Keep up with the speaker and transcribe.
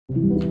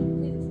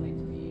Please explain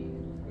to me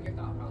your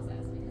thought process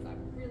because I'm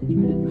really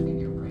trying to understand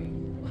your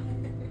brain.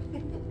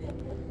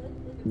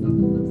 Because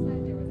on the flip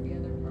side, there was the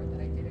other part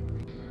that I did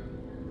agree.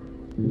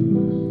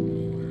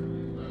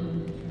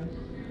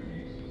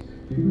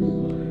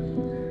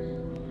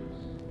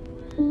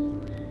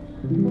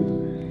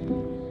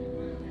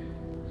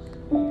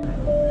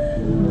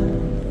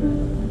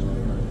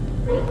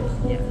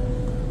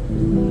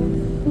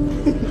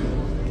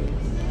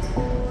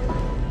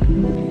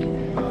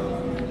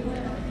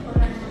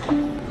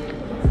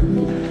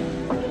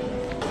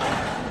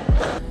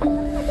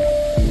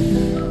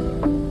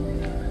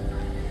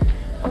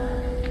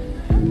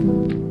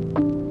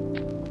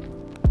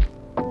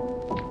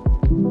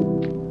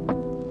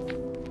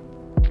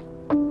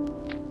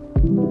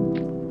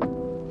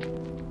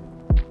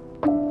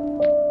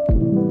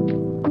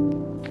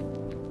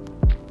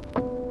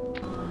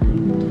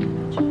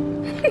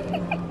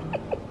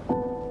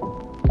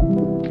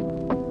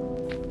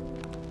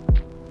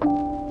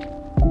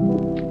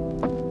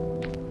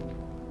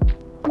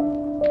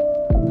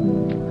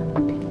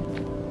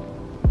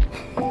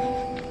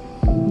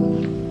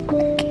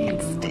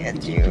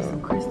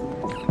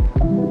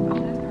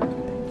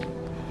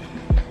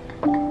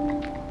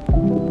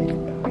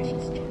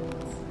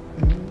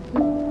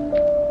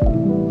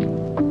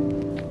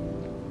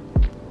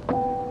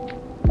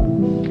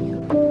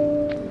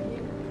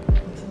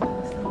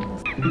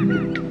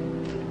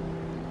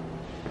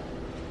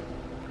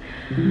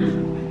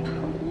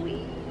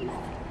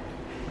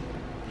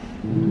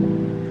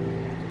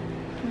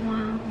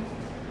 Wow,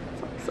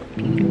 so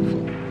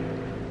beautiful.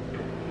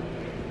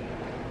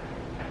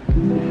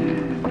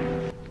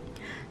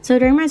 So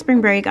during my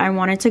spring break, I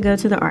wanted to go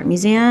to the art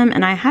museum,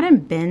 and I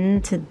hadn't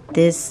been to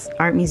this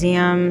art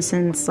museum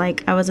since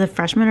like I was a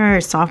freshman or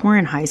a sophomore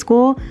in high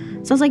school.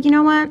 So I was like, you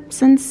know what,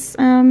 since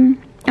I'm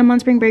on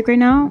spring break right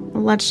now,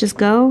 let's just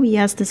go.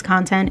 Yes, this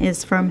content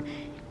is from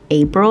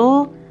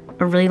April,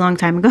 a really long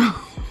time ago.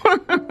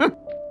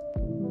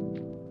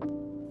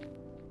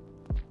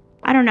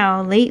 I don't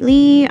know,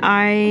 lately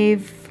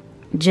I've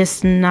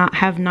just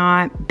have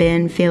not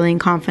been feeling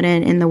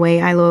confident in the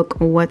way I look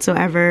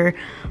whatsoever.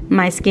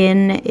 My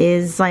skin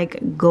is like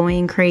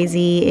going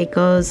crazy. It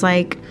goes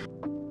like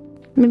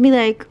maybe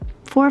like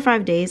 4 or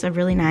 5 days of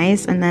really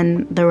nice, and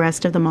then the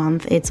rest of the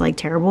month it's like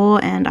terrible,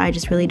 and I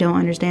just really don't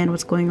understand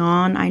what's going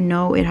on. I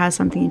know it has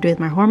something to do with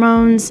my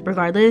hormones.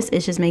 Regardless,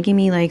 it's just making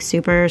me like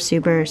super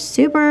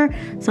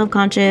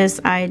self-conscious.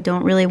 I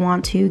don't really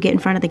want to get in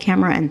front of the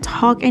camera and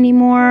talk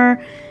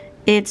anymore.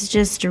 It's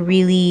just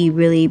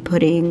really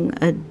putting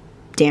a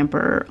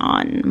damper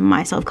on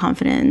my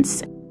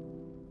self-confidence.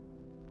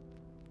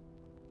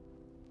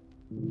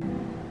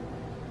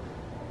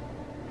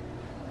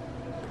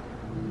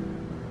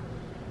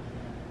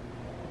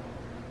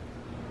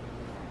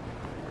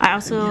 I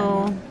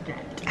also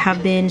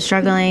have been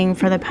struggling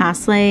for the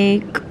past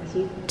like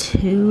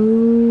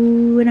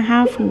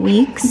 2.5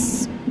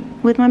 weeks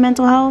with my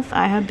mental health.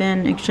 I have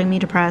been extremely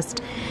depressed,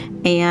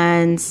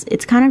 and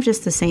it's kind of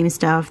just the same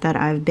stuff that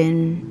I've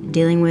been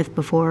dealing with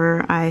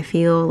before. I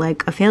feel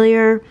like a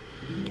failure.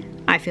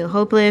 I feel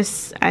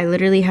hopeless. I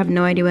literally have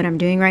no idea what I'm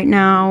doing right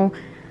now.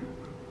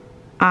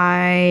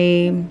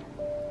 I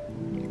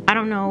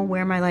don't know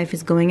where my life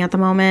is going at the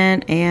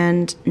moment,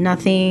 and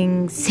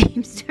nothing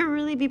seems to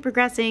really be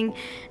progressing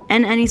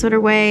in any sort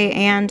of way,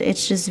 and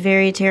it's just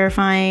very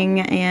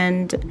terrifying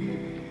and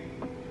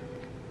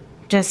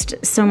just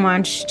so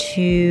much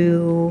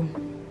to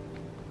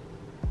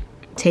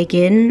take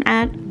in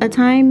at a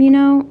time, you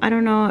know? I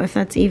don't know if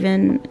that's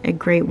even a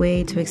great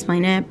way to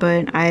explain it,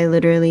 but I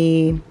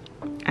literally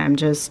am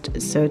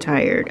just so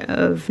tired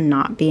of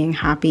not being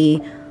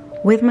happy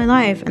with my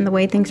life and the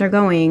way things are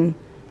going.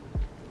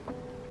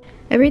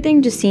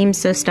 Everything just seems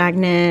so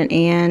stagnant,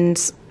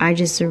 and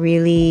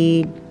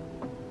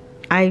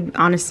I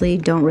honestly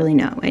don't really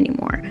know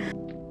anymore.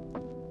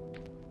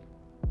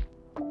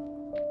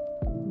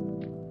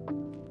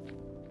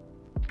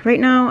 Right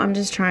now, I'm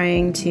just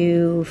trying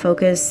to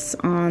focus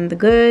on the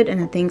good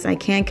and the things I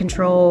can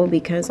control,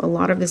 because a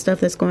lot of the stuff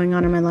that's going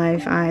on in my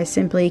life, I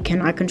simply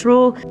cannot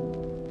control.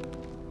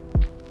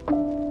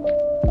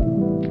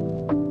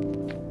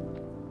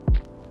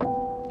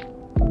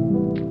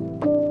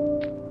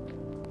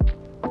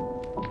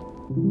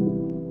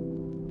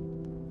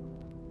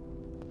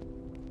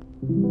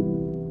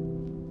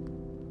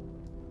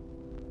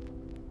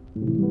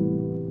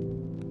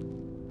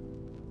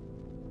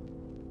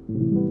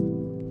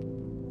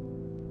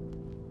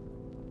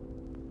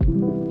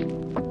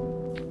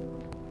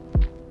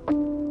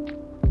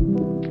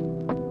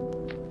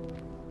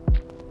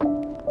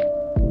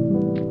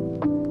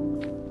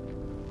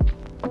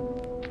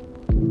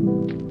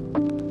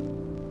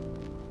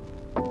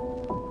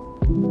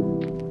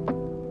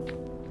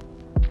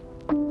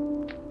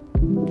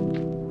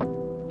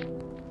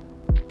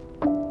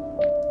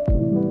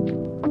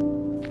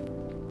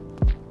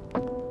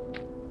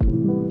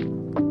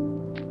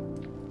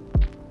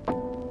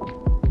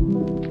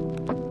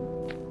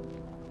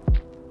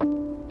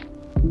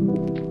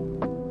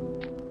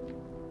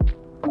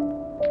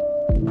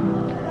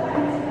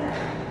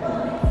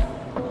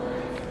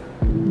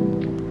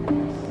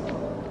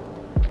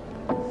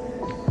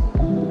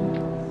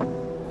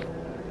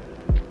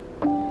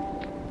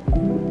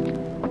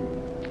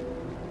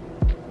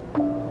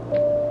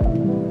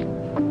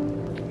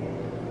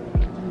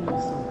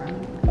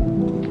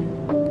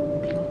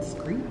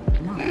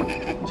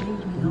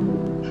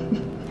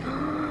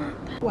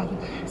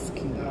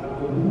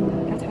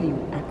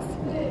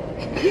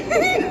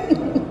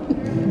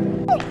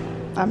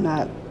 I'm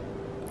not.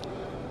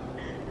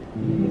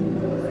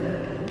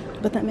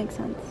 But that makes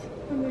sense.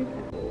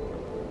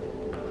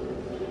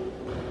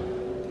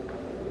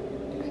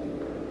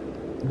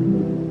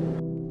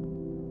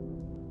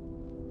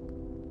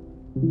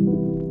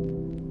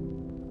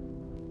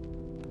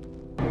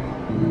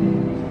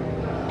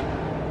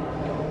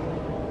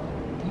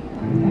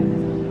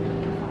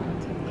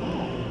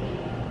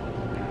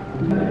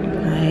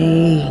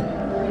 Hey.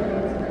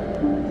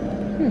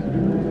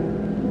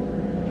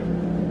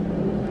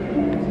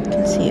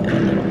 Can see it a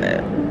little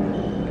bit.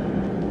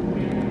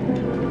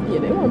 Yeah,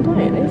 they weren't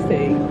playing. They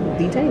say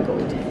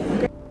detangled.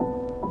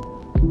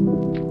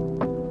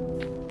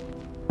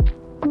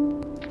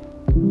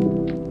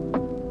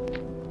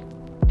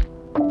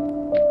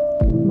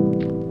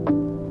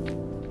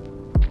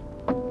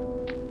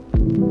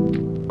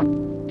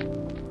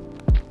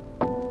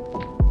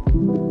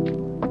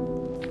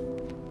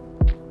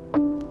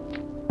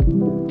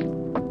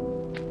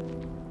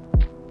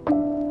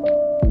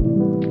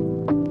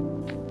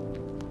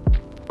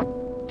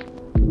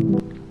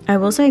 I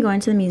will say going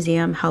to the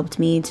museum helped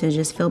me to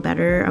just feel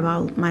better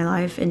about my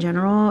life in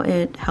general.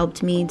 It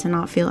helped me to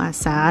not feel as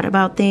sad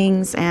about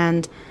things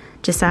and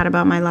just sad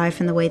about my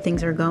life and the way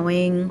things are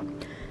going.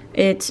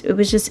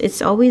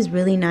 It's always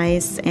really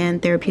nice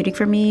and therapeutic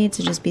for me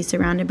to just be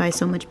surrounded by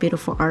so much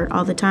beautiful art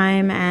all the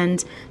time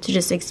and to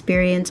just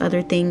experience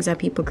other things that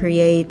people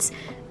create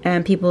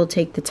and people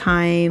take the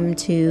time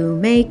to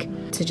make,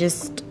 to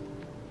just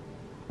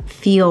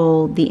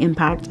feel the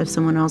impact of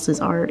someone else's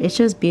art. It's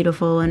just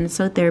beautiful and it's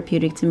so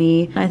therapeutic to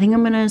me. I think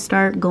I'm gonna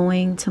start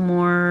going to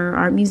more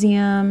art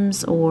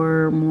museums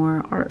or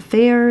more art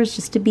fairs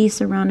just to be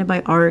surrounded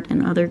by art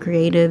and other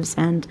creatives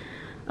and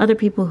other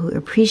people who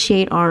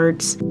appreciate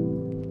art.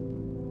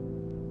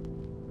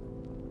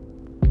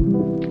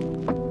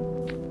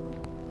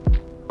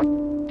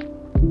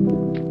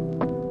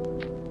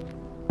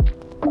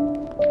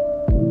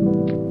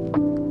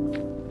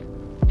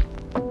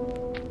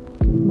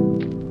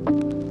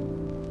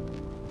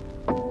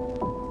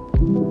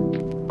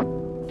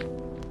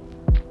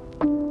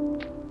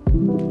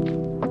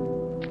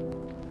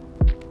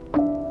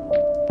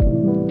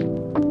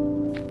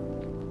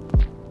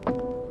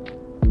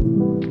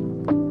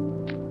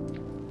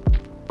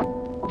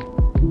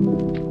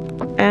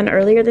 And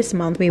earlier this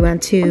month, we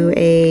went to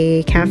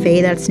a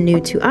cafe that's new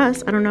to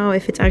us. I don't know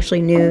if it's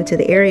actually new to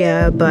the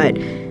area, but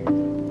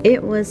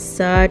it was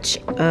such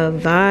a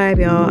vibe,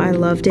 y'all. I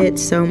loved it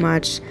so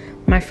much.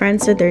 My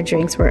friends said their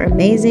drinks were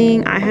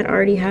amazing. I had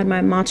already had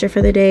my matcha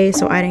for the day,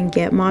 so I didn't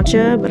get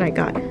matcha, but I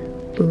got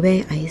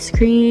ube ice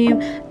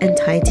cream and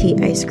Thai tea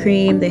ice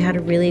cream. They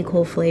had really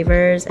cool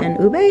flavors, and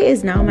ube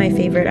is now my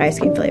favorite ice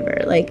cream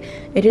flavor. Like,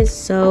 it is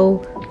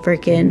so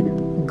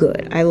freaking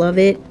good. I love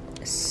it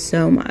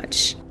so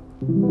much.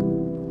 One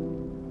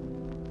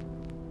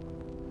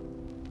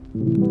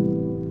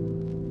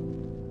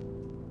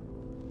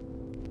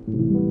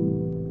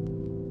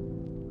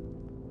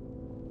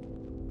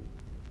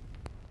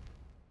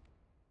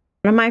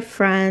of my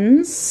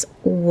friends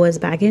was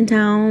back in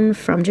town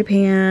from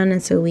Japan,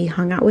 and so we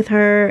hung out with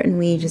her and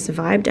we just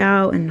vibed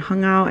out and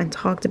hung out and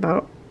talked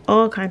about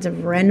all kinds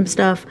of random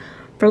stuff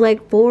for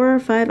like 4 or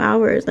 5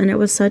 hours, and it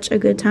was such a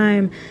good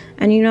time.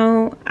 And you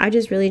know, I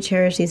just really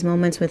cherish these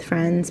moments with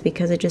friends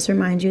because it just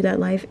reminds you that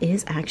life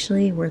is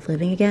actually worth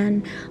living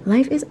again.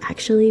 Life is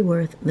actually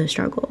worth the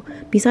struggle.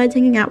 Besides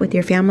hanging out with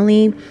your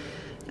family,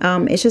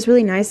 it's just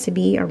really nice to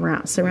be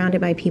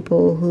surrounded by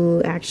people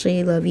who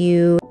actually love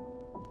you.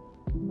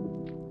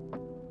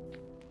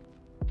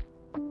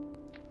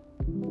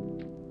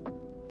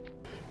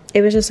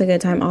 It was just a good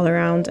time all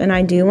around, and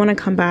I do want to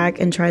come back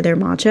and try their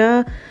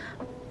matcha.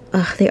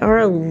 They are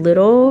a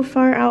little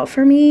far out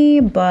for me,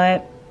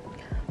 but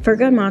for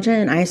good matcha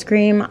and ice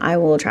cream, I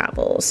will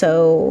travel.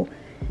 So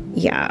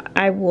yeah,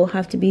 I will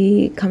have to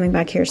be coming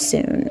back here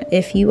soon.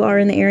 If you are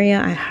in the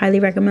area, I highly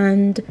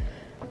recommend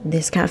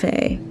this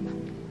cafe.